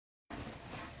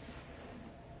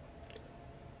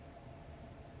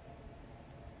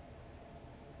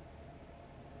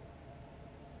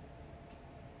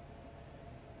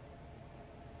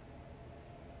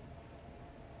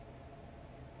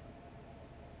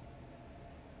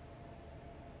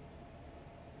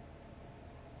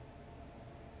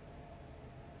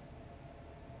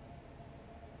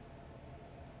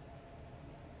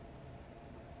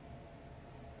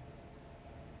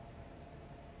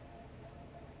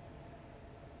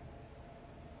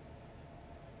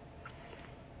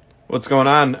What's going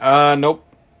on? Nope.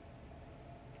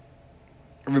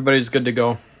 Everybody's good to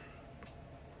go.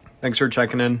 Thanks for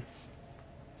checking in.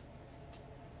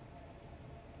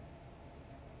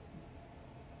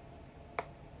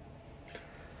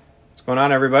 What's going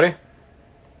on, everybody?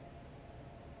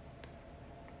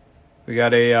 We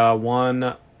got a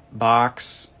 1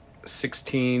 box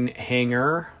 16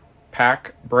 hanger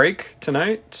pack break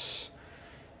tonight.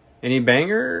 Any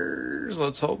bangers?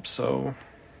 Let's hope so.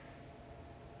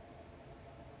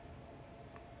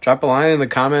 Drop a line in the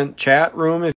comment chat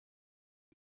room if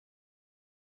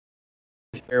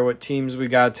you care what teams we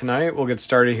got tonight. We'll get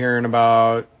started here in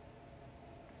about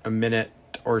a minute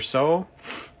or so.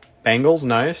 Bengals,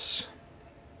 nice.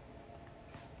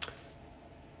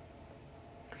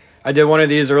 I did one of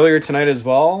these earlier tonight as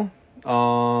well.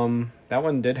 That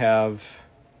one did have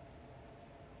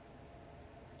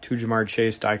 2 Jamar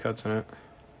Chase die cuts in it.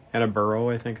 And a Burrow,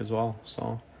 I think, as well.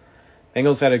 So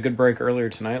Bengals had a good break earlier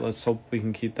tonight. Let's hope we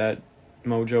can keep that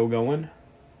mojo going.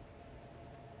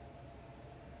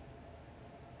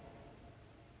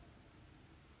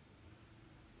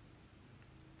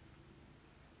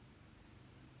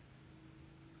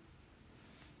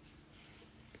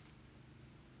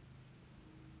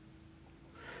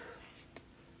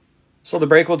 So the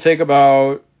break will take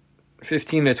about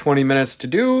 15 to 20 minutes to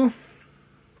do.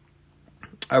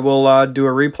 I will do a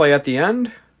replay at the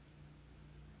end.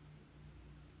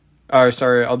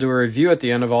 I'll do a review at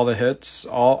the end of all the hits.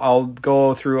 I'll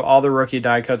go through all the rookie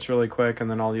die cuts really quick and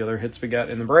then all the other hits we get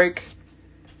in the break.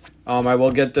 I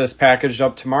will get this packaged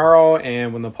up tomorrow,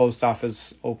 and when the post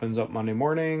office opens up Monday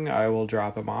morning, I will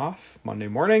drop them off Monday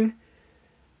morning.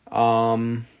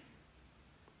 And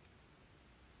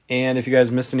if you guys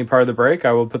missed any part of the break,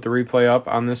 I will put the replay up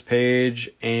on this page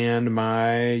and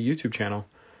my YouTube channel.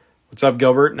 What's up,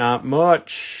 Gilbert? Not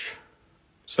much.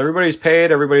 So everybody's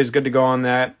paid. Everybody's good to go on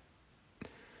that.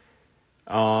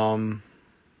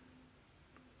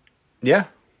 Yeah.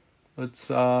 Let's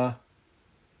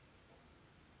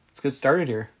get started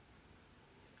here.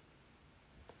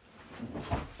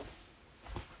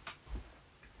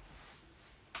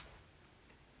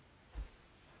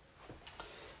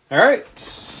 All right.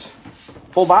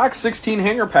 Full box, 16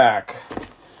 hanger pack.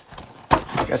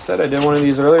 Like I said, I did one of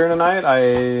these earlier tonight.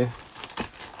 I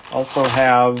also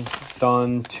have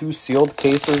done 2 sealed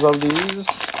cases of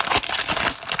these.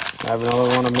 I have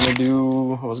another one I'm going to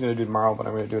do. I was going to do tomorrow, but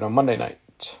I'm going to do it on Monday night.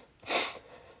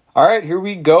 All right, here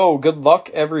we go. Good luck,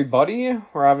 everybody.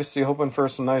 We're obviously hoping for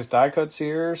some nice die cuts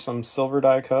here. Some silver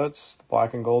die cuts,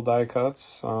 black and gold die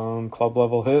cuts, club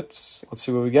level hits. Let's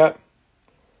see what we get.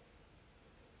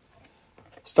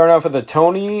 Starting off with a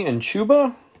Tony and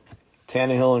Chuba,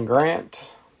 Tannehill and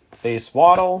Grant, Base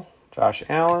Waddle, Josh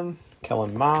Allen,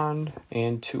 Kellen Mond,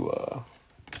 and Tua.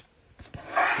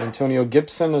 Antonio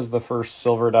Gibson is the first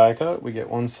silver die cut. We get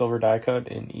 1 silver die cut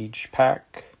in each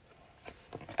pack.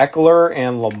 Eckler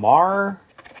and Lamar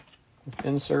with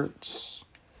inserts.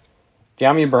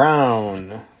 De'Ami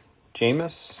Brown,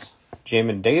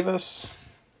 Jamin Davis,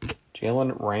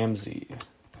 Jalen Ramsey.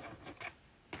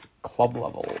 Club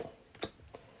level.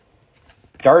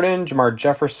 Darden, Jamar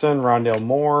Jefferson, Rondale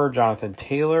Moore, Jonathan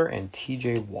Taylor, and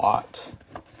TJ Watt.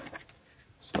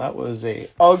 So that was a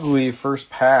ugly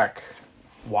first pack.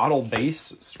 Waddle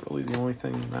base is really the only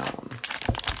thing in that one.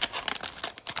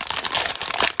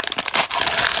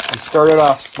 We started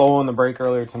off slow on the break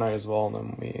earlier tonight as well, and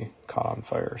then we caught on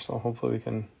fire. So hopefully we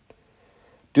can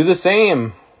do the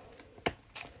same.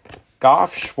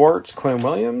 Goff, Schwartz, Quinn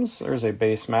Williams. There's a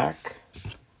base Mac.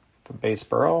 The base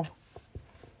Burrow.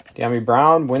 De'Ami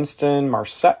Brown, Winston,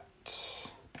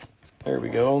 Marset. There we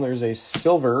go. There's a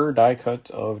silver die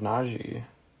cut of Najee.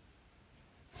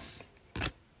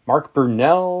 Mark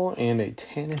Brunell and a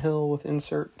Tannehill with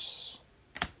inserts.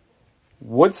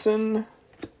 Woodson,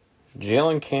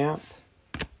 Jalen Camp,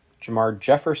 Jamar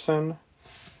Jefferson,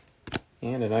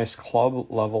 and a nice club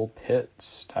level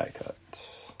Pitts die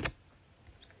cut.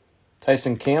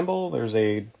 Tyson Campbell, there's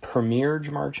a premier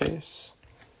Jamar Chase.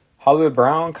 Hollywood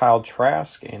Brown, Kyle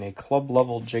Trask, and a club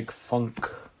level Jake Funk.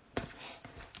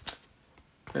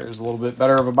 There's a little bit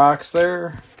better of a box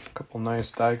there. A couple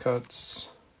nice die cuts.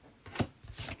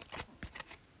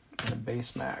 And a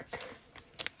base Mac.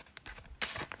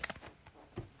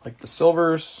 Like the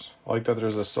silvers. I like that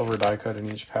there's a silver die cut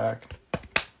in each pack.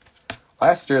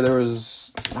 Last year there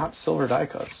was not silver die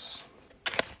cuts.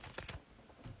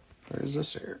 Where is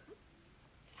this here?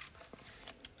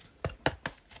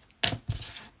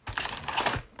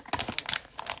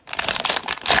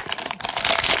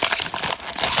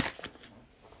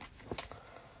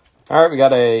 All right, we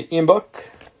got a Ian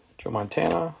Book, Joe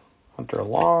Montana, Hunter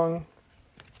Long,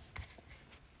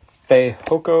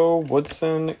 Fehoko,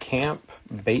 Woodson, Camp,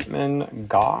 Bateman,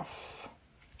 Goff.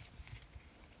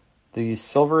 The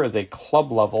silver is a club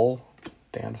level,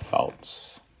 Dan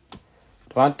Fouts.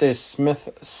 Devontae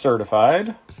Smith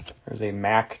certified. There's a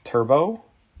Mac Turbo.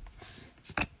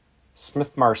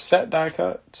 Smith Marset die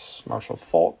cut. Marshall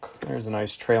Falk. There's a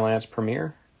nice Trey Lance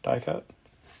Premier die cut.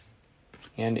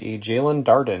 And a Jalen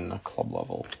Darden club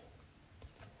level.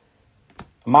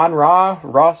 Amon-Ra,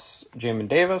 Russ, Jamin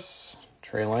Davis,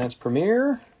 Trey Lance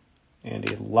Premier, and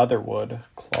a Leatherwood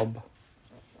club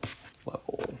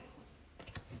level.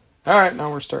 All right,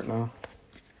 now we're starting to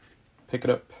pick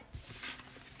it up.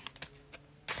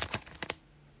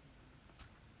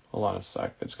 Hold on a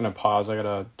sec. It's going to pause. I got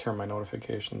to turn my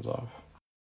notifications off.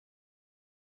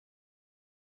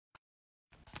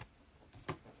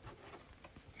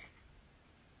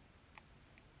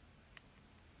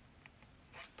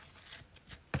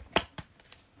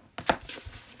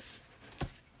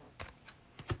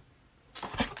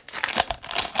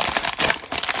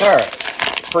 All right.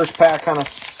 First pack kind of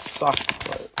sucked,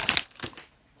 but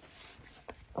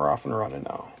we're off and running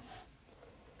now.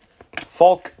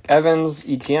 Falk, Evans,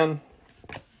 Etienne,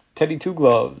 Teddy Two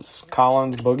Gloves,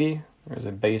 Collins, Boogie. There's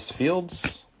a Base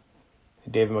Fields,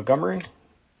 David Montgomery,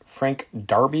 Frank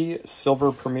Darby,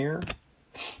 Silver Premier,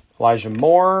 Elijah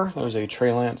Moore. There's a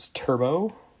Trey Lance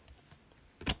Turbo,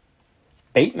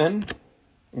 Bateman,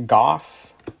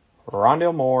 Goff,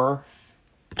 Rondale Moore,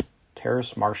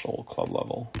 Terrace Marshall club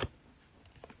level.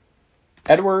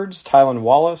 Edwards, Tylan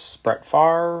Wallace, Brett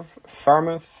Favre,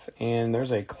 Farmouth, and there's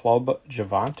a Club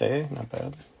Javante. Not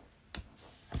bad.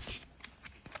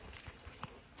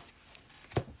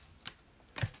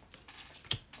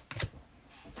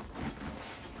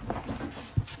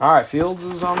 All right, Fields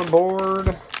is on the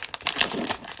board.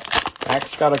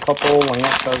 Max got a couple.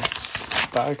 Lance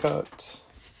has die cut.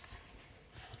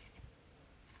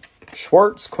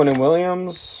 Schwartz, Quinnen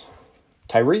Williams,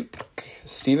 Tyreek,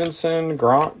 Stevenson,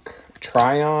 Gronk,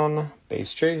 Tryon,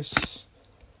 Base Chase,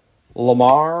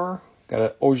 Lamar, got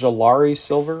an Ojulari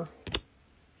Silver,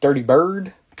 Dirty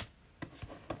Bird,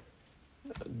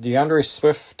 DeAndre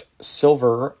Swift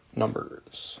Silver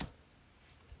numbers,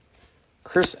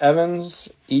 Chris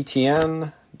Evans,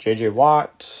 ETN, JJ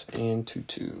Watt, and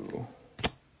Tutu.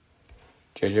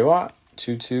 JJ Watt,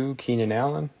 Tutu, Keenan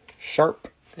Allen, Sharp.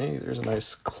 Hey, there's a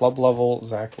nice club level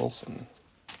Zach Wilson.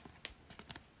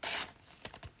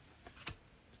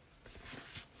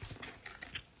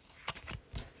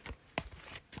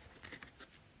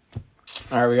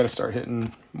 All right, we got to start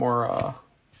hitting more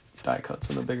die cuts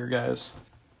in the bigger guys.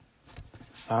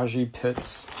 Najee,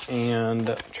 Pitts,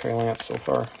 and Trey Lance so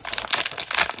far.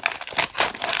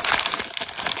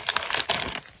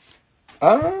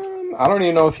 I don't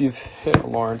even know if you've hit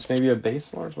Lawrence. Maybe a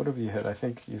base Lawrence. What have you hit? I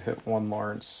think you've hit one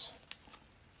Lawrence.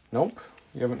 Nope,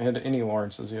 you haven't hit any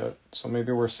Lawrences yet. So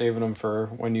maybe we're saving them for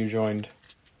when you joined.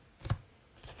 I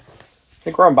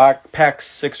think we're on pack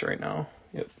 6 right now.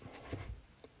 Yep.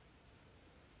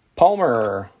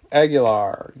 Palmer,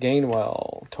 Aguilar,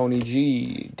 Gainwell, Tony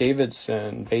G,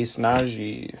 Davidson, Base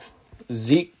Najee,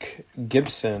 Zeke,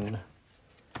 Gibson,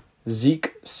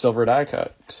 Zeke Silver die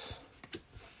cut,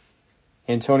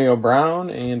 Antonio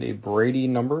Brown, and a Brady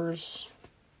numbers,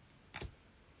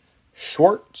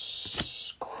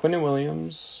 Schwartz, Quinnen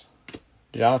Williams,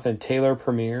 Jonathan Taylor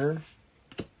Premier,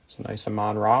 it's a nice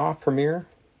Amon-Ra Premier,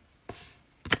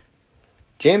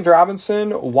 James Robinson,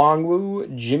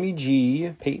 Wangwu, Jimmy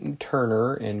G, Peyton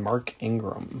Turner, and Mark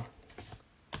Ingram.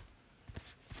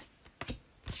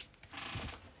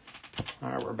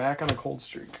 All right, we're back on a cold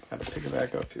streak. Got to pick it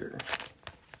back up here.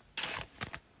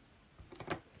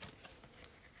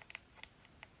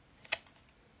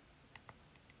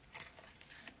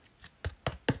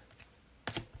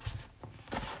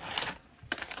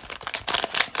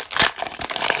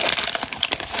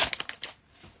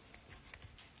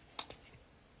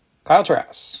 Kyle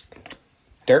Trask,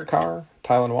 Derek Carr,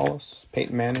 Tylan Wallace,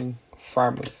 Peyton Manning,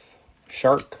 Farmouth,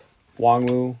 Shark,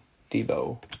 Wangwu,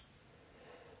 Debo.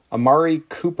 Amari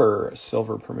Cooper,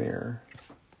 Silver Premier.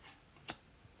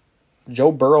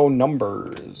 Joe Burrow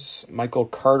numbers, Michael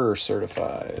Carter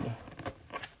certified.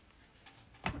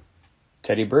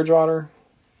 Teddy Bridgewater,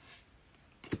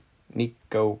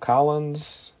 Nico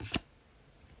Collins,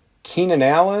 Keenan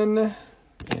Allen,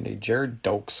 and a Jared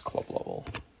Dokes club level.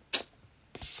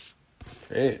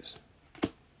 Jeez.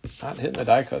 Not hitting the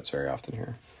die cuts very often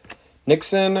here.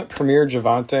 Nixon, Premier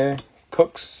Javante,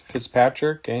 Cooks,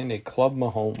 Fitzpatrick, and a Club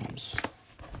Mahomes.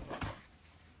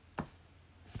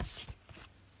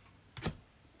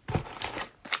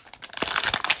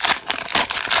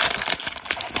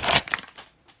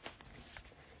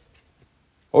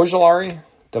 Ojulari,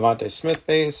 Devontae Smith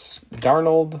base,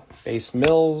 Darnold, base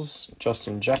Mills,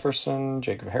 Justin Jefferson,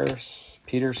 Jacob Harris,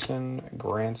 Peterson,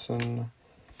 Granson,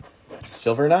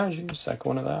 Silver Najee, second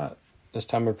one of that. This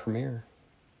time a premiere.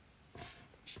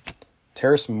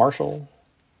 Terrace Marshall,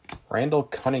 Randall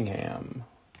Cunningham.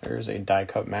 There's a die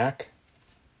cut Mac.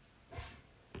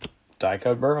 Die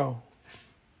cut Burrow.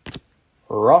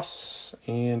 Russ,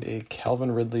 and a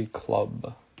Calvin Ridley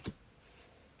club.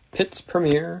 Pitts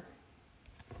premiere.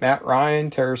 Matt Ryan,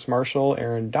 Terrace Marshall,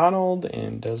 Aaron Donald,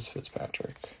 and Des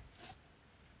Fitzpatrick.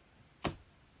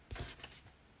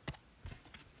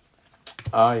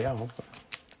 Yeah, hopefully.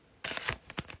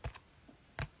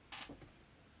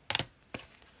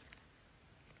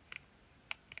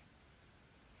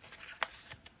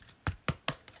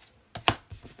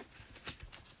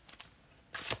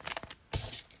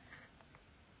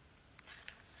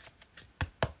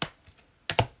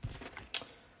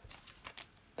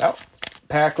 That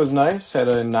pack was nice. Had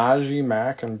a Najee,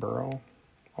 Mac, and Burrow.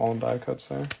 All in die cuts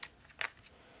there.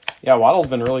 Yeah, Waddle's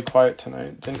been really quiet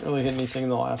tonight. Didn't really hit anything in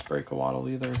the last break of Waddle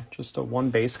either. Just a one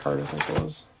base card, I think it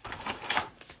was.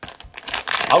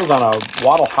 I was on a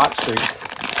Waddle hot streak.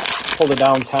 Pulled it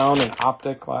downtown in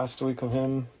Optic last week of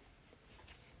him.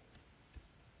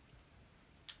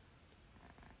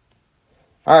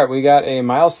 All right, we got a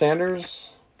Miles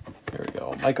Sanders. There we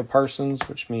go. Micah Parsons,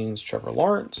 which means Trevor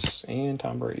Lawrence, and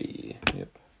Tom Brady. Yep.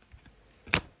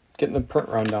 Getting the print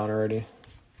rundown already.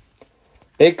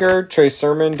 Baker, Trey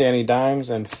Sermon, Danny Dimes,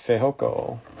 and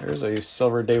Fehoko. There's a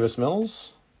Silver Davis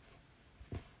Mills.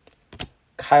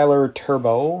 Kyler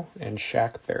Turbo, and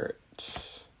Shaq Barrett.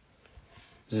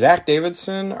 Zach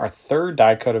Davidson, our third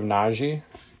die cut of Najee.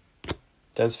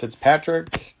 Des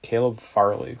Fitzpatrick, Caleb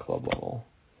Farley, club level.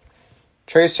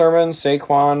 Trey Sermon,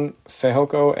 Saquon,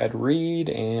 Fehoko, Ed Reed,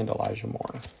 and Elijah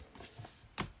Moore.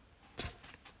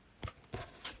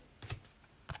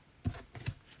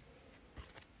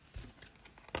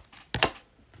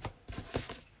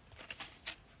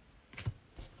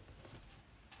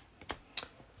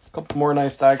 Couple more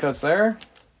nice die cuts there.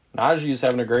 Najee's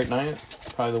having a great night.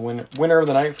 Probably the winner of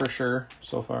the night for sure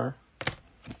so far.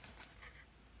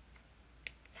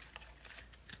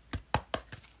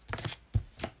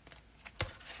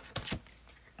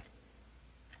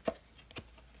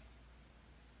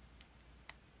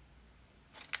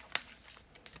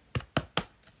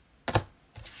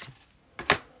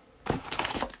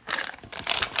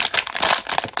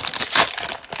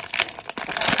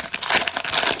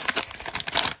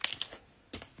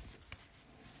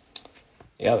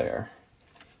 Yeah, they are.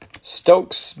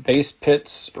 Stokes, base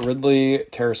Pitts, Ridley,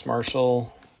 Terrace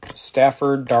Marshall,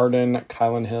 Stafford, Darden,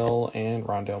 Kylan Hill, and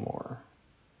Rondale Moore.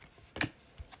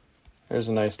 There's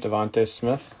a nice Devontae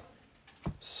Smith.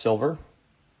 Silver.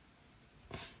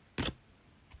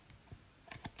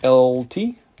 LT,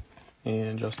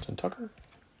 and Justin Tucker.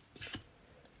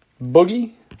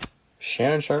 Boogie,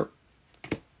 Shannon Sharp,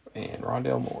 and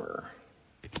Rondale Moore.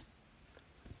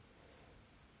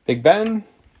 Big Ben,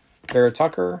 Vera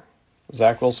Tucker,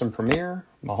 Zach Wilson Premier,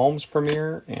 Mahomes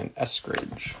Premier, and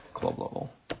Eskridge club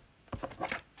level.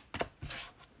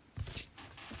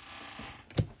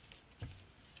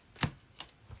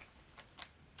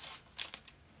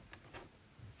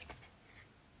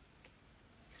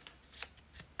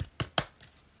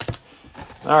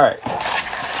 All right,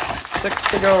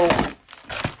 6 to go.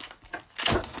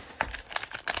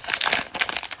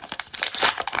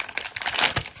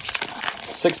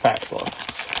 Six packs left.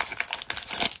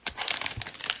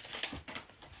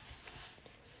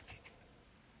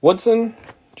 Woodson,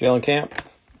 Jalen Camp,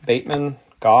 Bateman,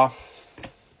 Goff,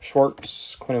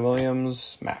 Schwartz, Quinn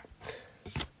Williams, Mack.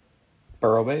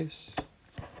 Burrow base.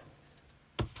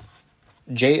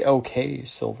 JOK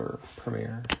Silver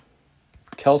Premier.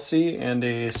 Kelsey and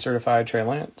a certified Trey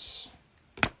Lance.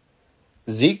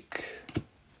 Zeke,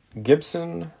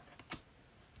 Gibson,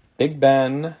 Big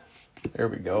Ben. There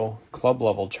we go. Club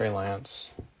level Trey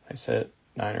Lance. Nice hit.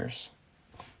 Niners.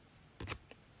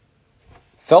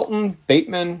 Felton,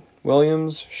 Bateman,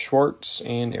 Williams, Schwartz,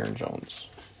 and Aaron Jones.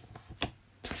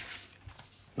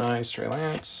 Nice Trey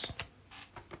Lance.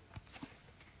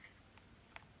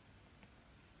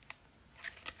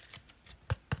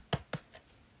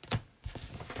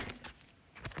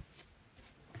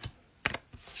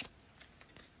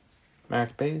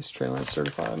 Mac base, Trey Lance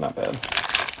certified, not bad.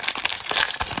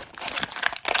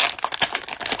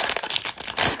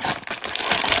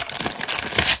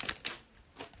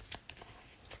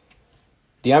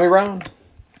 De'Ami Brown,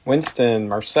 Winston,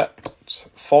 Marset,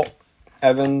 Falk,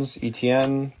 Evans,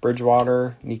 ETN,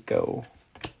 Bridgewater, Nico.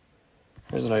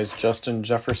 There's a nice Justin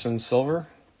Jefferson Silver.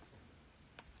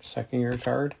 Second year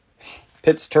card.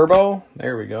 Pitts Turbo.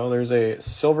 There we go. There's a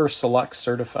Silver Select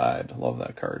Certified. Love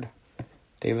that card.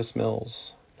 Davis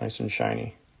Mills. Nice and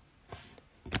shiny.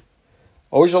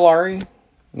 Ojulari.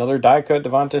 Another die cut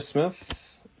Devonta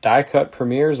Smith. Die cut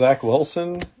Premier Zach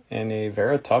Wilson. And a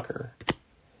Vera Tucker.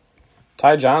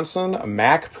 Ty Johnson. A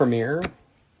Mac Premier.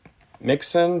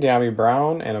 Mixon, De'Ami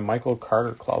Brown, and a Michael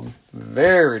Carter Club.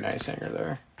 Very nice hanger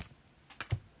there.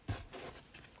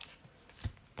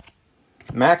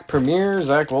 Mac Premier,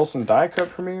 Zach Wilson die cut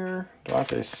Premier,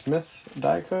 Devonta Smith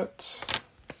die cut,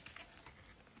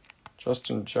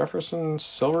 Justin Jefferson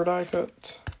silver die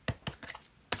cut,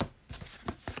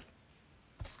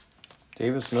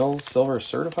 Davis Mills silver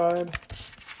certified.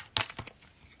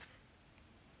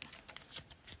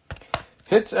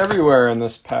 Hits everywhere in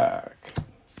this pack.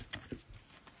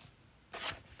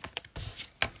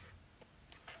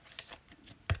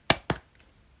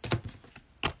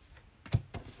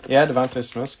 Yeah, Devonta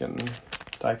Smith's getting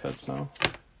die cuts now.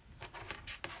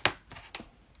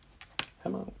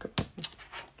 Come on, come on.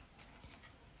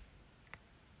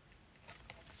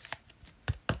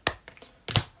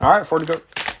 All right, 4 to go.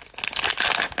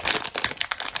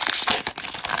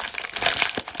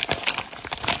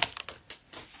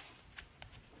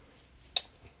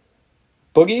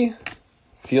 Boogie,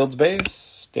 Fields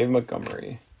base, David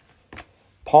Montgomery.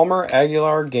 Palmer,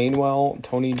 Aguilar, Gainwell,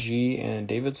 Tony G, and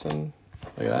Davidson.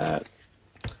 Look at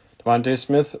that. Devonta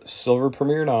Smith, silver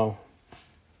premier now.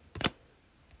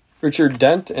 Richard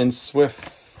Dent and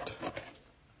Swift.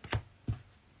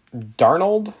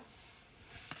 Darnold.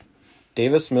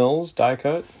 Davis Mills, die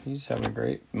cut. He's having a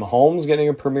great. Mahomes getting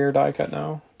a premier die cut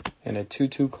now. And a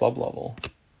 2-2 club level.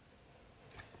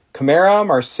 Kamara,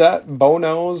 Marset,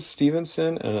 Bonos,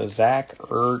 Stevenson, and a Zach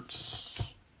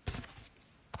Ertz.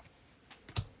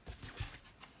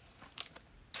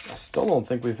 I still don't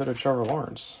think we've hit a Trevor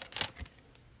Lawrence.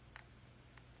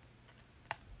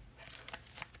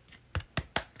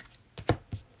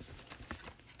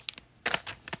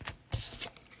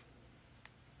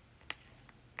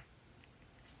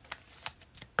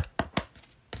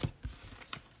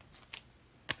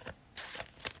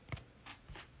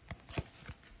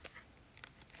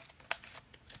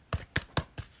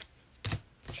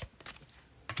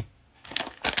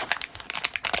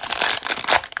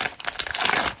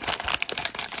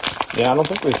 Yeah, I don't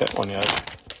think we've hit one yet.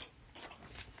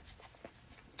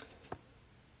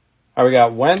 All right, we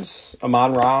got Wentz,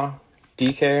 Amon-Ra,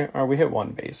 DK. Oh, we hit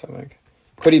one base, I think.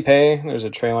 Quiddy Pay, there's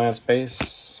a Trey Lance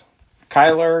base.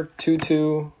 Kyler,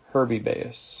 2-2, Herbie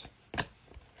base.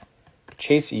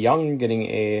 Chase Young getting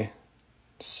a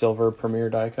silver premier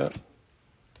die cut.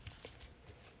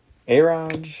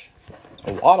 A-Raj,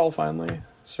 a Waddle finally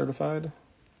certified.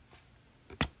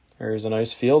 There's a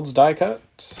nice Fields die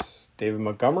cut. David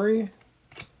Montgomery,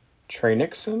 Trey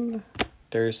Nixon,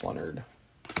 Darius Leonard.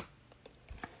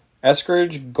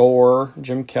 Eskridge, Gore,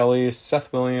 Jim Kelly,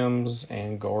 Seth Williams,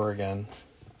 and Gore again.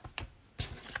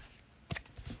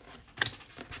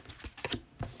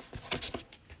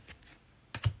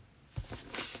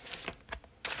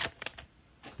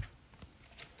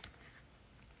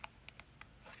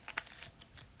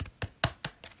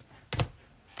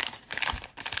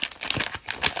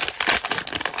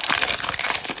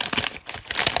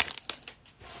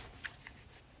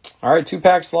 All right, 2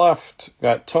 packs left.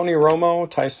 Got Tony Romo,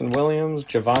 Tyson Williams,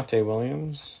 Javonte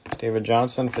Williams, David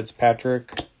Johnson,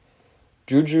 Fitzpatrick,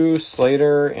 Juju,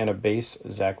 Slater, and a base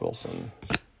Zach Wilson.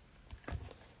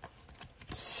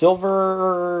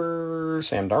 Silver,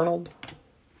 Sam Darnold.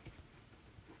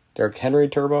 Derrick Henry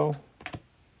Turbo.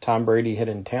 Tom Brady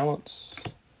Hidden Talents.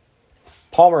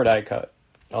 Palmer die cut.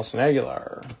 Nelson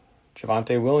Aguilar.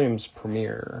 Javonte Williams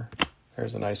Premier.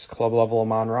 There's a nice club level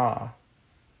Amon-Ra.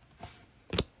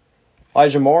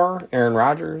 Elijah Moore, Aaron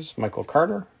Rodgers, Michael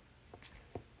Carter,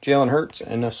 Jalen Hurts,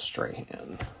 and a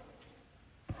Strahan.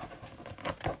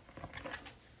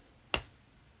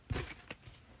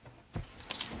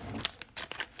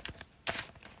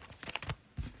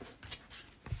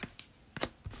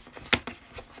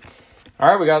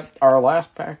 All right, we got our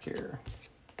last pack here.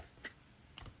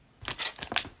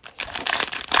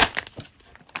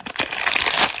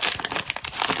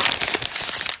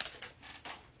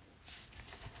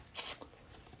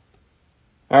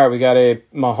 All right, we got a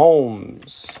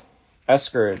Mahomes,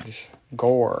 Eskridge,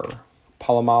 Gore,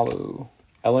 Palomalu,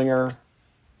 Ellinger,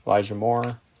 Elijah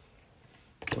Moore,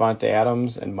 Devontae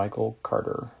Adams, and Michael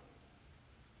Carter.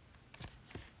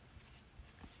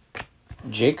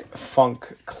 Jake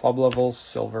Funk, club level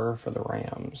silver for the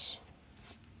Rams.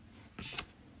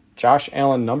 Josh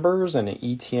Allen numbers and an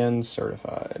ETN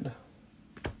certified.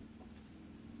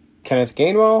 Kenneth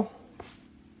Gainwell,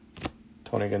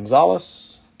 Tony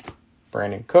Gonzalez,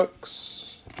 Brandon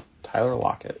Cooks, Tyler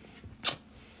Lockett.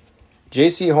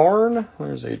 J.C. Horn,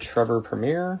 there's a Trevor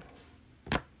Premier,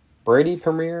 Brady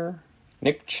Premier,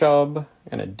 Nick Chubb,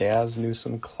 and a Daz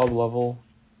Newsome club level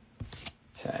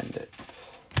to end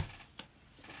it.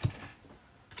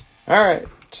 All right,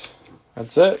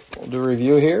 that's it. We'll do a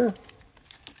review here.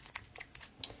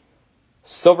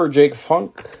 Silver Jake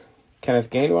Funk, Kenneth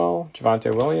Gainwell,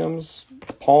 Javonte Williams,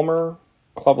 Palmer,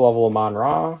 club level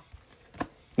Amon-Ra,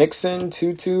 Nixon,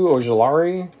 Tutu,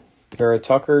 Ojulari, Vera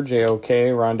Tucker, J.O.K.,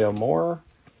 Rondale Moore,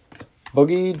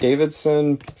 Boogie,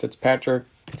 Davidson, Fitzpatrick,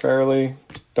 Fairley,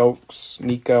 Dokes,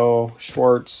 Nico,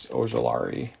 Schwartz,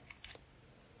 Ojulari.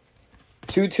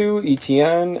 Tutu,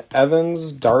 Etienne,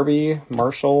 Evans, Darby,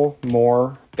 Marshall,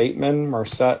 Moore, Bateman,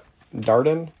 Marset,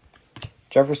 Darden,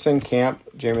 Jefferson, Camp,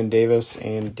 Jamin Davis,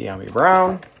 and De'Ami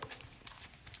Brown.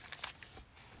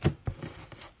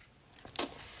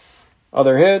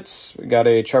 Other hits, we got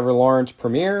a Trevor Lawrence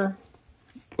Premier,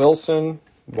 Wilson,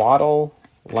 Waddle,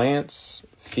 Lance,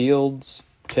 Fields,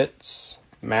 Pitts,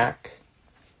 Mack,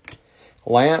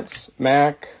 Lance,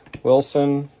 Mack,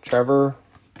 Wilson, Trevor,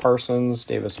 Parsons,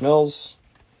 Davis Mills,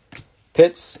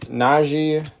 Pitts,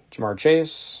 Najee, Jamar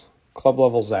Chase, club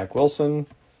level Zach Wilson,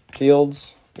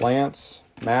 Fields, Lance,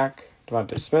 Mack,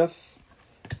 Devontae Smith,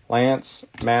 Lance,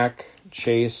 Mack,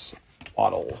 Chase,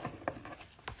 Waddle.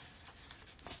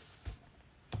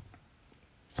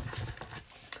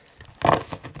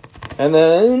 And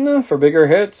then for bigger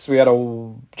hits, we had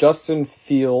a Justin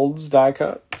Fields die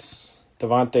cut,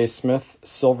 Devontae Smith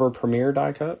Silver Premier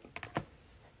die cut,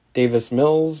 Davis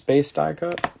Mills base die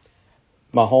cut,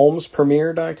 Mahomes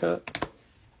Premier die cut,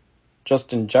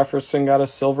 Justin Jefferson got a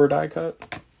silver die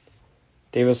cut,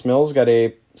 Davis Mills got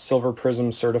a silver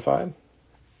prism certified,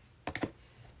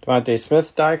 Devontae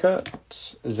Smith die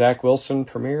cut, Zach Wilson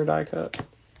Premier die cut,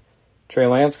 Trey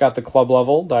Lance got the club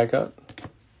level die cut,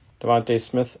 Devontae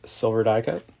Smith silver die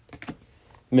cut,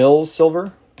 Mills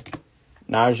silver,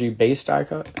 Najee base die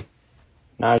cut,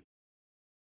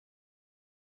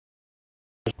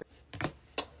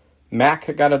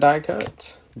 Mack got a die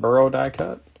cut, Burrow die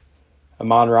cut,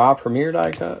 Amon-Ra Premier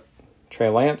die cut, Trey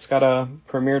Lance got a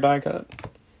Premier die cut,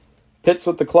 Pitts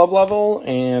with the club level,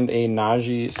 and a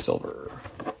Najee silver.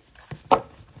 All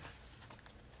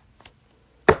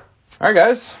right,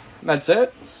 guys, that's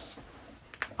it.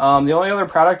 The only other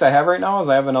product I have right now is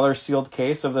I have another sealed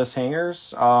case of this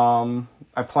hangers.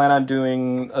 I plan on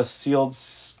doing a sealed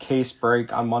case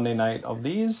break on Monday night of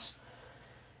these.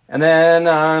 And then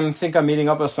I think I'm meeting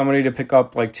up with somebody to pick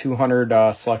up like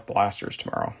 200 Select Blasters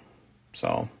tomorrow.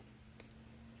 So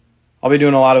I'll be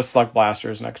doing a lot of Select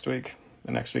Blasters next week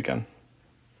and next weekend.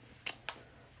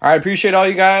 All right, appreciate all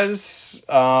you guys.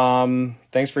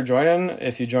 Thanks for joining.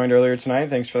 If you joined earlier tonight,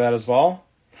 thanks for that as well.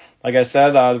 Like I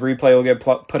said, the replay will get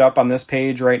put up on this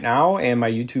page right now and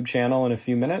my YouTube channel in a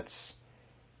few minutes.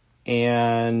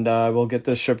 And we'll get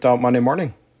this shipped out Monday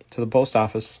morning to the post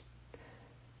office.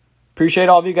 Appreciate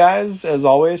all of you guys, as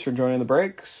always, for joining the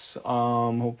breaks.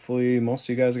 Hopefully most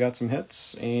of you guys got some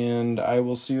hits, and I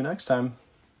will see you next time.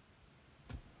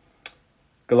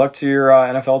 Good luck to your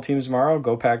NFL teams tomorrow.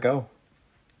 Go Pack Go.